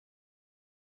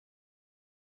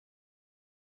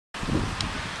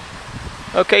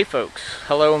Okay folks,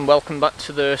 hello and welcome back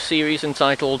to the series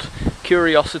entitled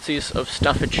Curiosities of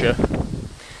Staffordshire.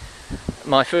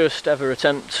 My first ever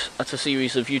attempt at a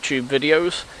series of YouTube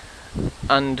videos,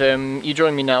 and you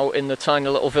join me now in the tiny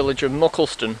little village of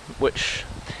Mucklestone, which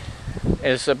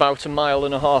is about 1.5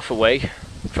 miles away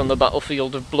from the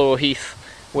battlefield of Blore Heath,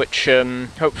 which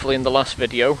hopefully in the last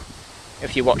video,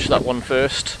 if you watched that one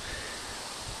first,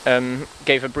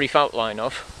 gave a brief outline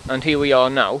of. And here we are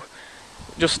now,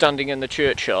 just standing in the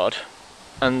churchyard,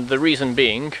 and the reason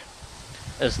being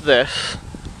is this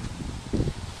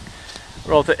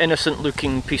rather innocent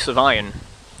looking piece of iron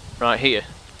right here.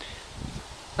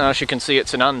 Now, as you can see,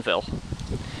 it's an anvil,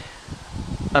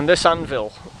 and this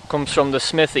anvil comes from the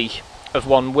smithy of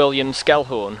one William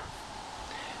Skelhorn,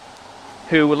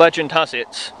 who, legend has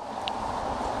it,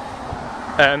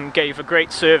 gave a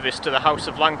great service to the House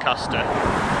of Lancaster.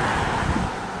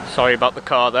 Sorry about the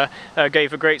car there.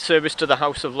 Gave a great service to the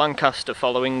House of Lancaster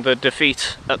following the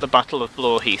defeat at the Battle of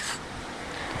Blore Heath.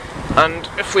 And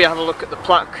if we have a look at the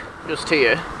plaque just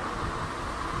here,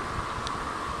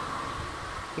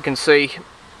 you can see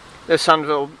this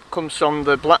anvil comes from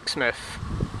the blacksmith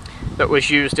that was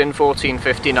used in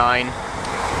 1459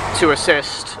 to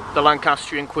assist the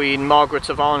Lancastrian Queen Margaret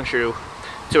of Anjou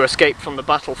to escape from the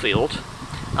battlefield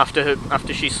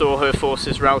after she saw her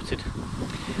forces routed.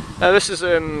 This is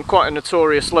quite a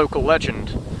notorious local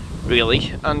legend,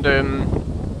 really, and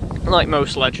like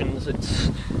most legends, it's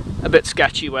a bit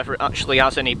sketchy whether it actually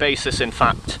has any basis in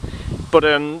fact. But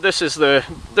this is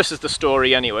the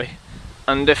story anyway.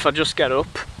 And if I just get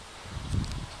up,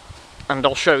 and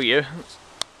I'll show you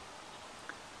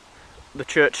the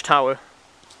church tower,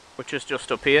 which is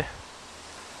just up here.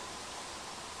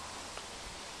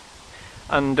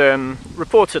 And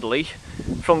reportedly,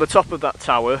 from the top of that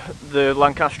tower, the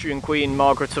Lancastrian Queen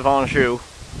Margaret of Anjou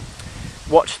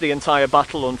watched the entire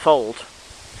battle unfold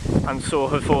and saw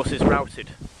her forces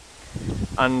routed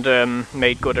and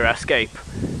made good her escape.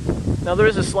 Now, there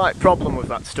is a slight problem with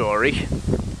that story,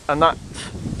 and that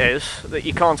is that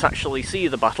you can't actually see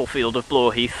the battlefield of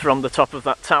Blore Heath from the top of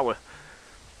that tower.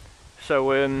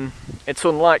 So it's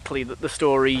unlikely that the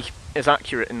story is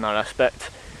accurate in that aspect.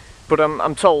 But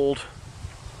I'm told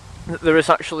that there is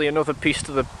actually another piece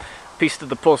to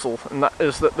the puzzle, and that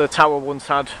is that the tower once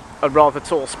had a rather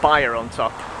tall spire on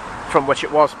top, from which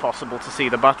it was possible to see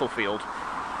the battlefield,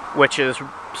 which is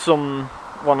some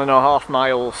 1.5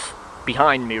 miles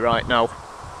behind me right now.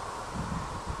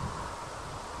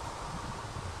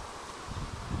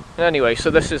 Anyway,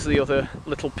 so this is the other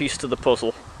little piece to the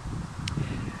puzzle.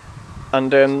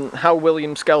 And how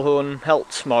William Skelhorn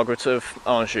helped Margaret of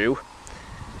Anjou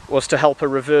was to help her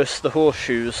reverse the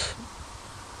horseshoes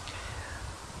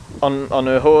on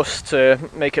her horse to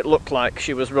make it look like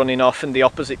she was running off in the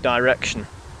opposite direction.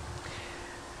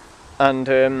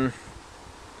 And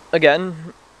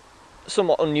again,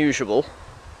 somewhat unusual,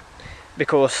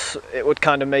 because it would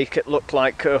kind of make it look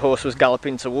like her horse was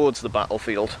galloping towards the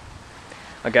battlefield,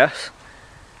 I guess.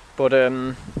 But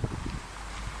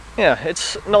yeah,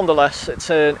 nonetheless, it's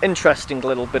an interesting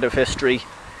little bit of history,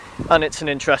 and it's an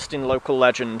interesting local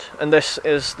legend. And this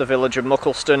is the village of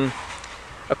Mucklestone,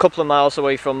 a couple of miles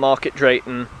away from Market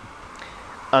Drayton,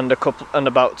 and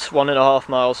about 1.5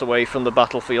 miles away from the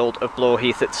battlefield of Blore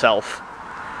Heath itself.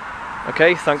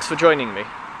 Okay, thanks for joining me.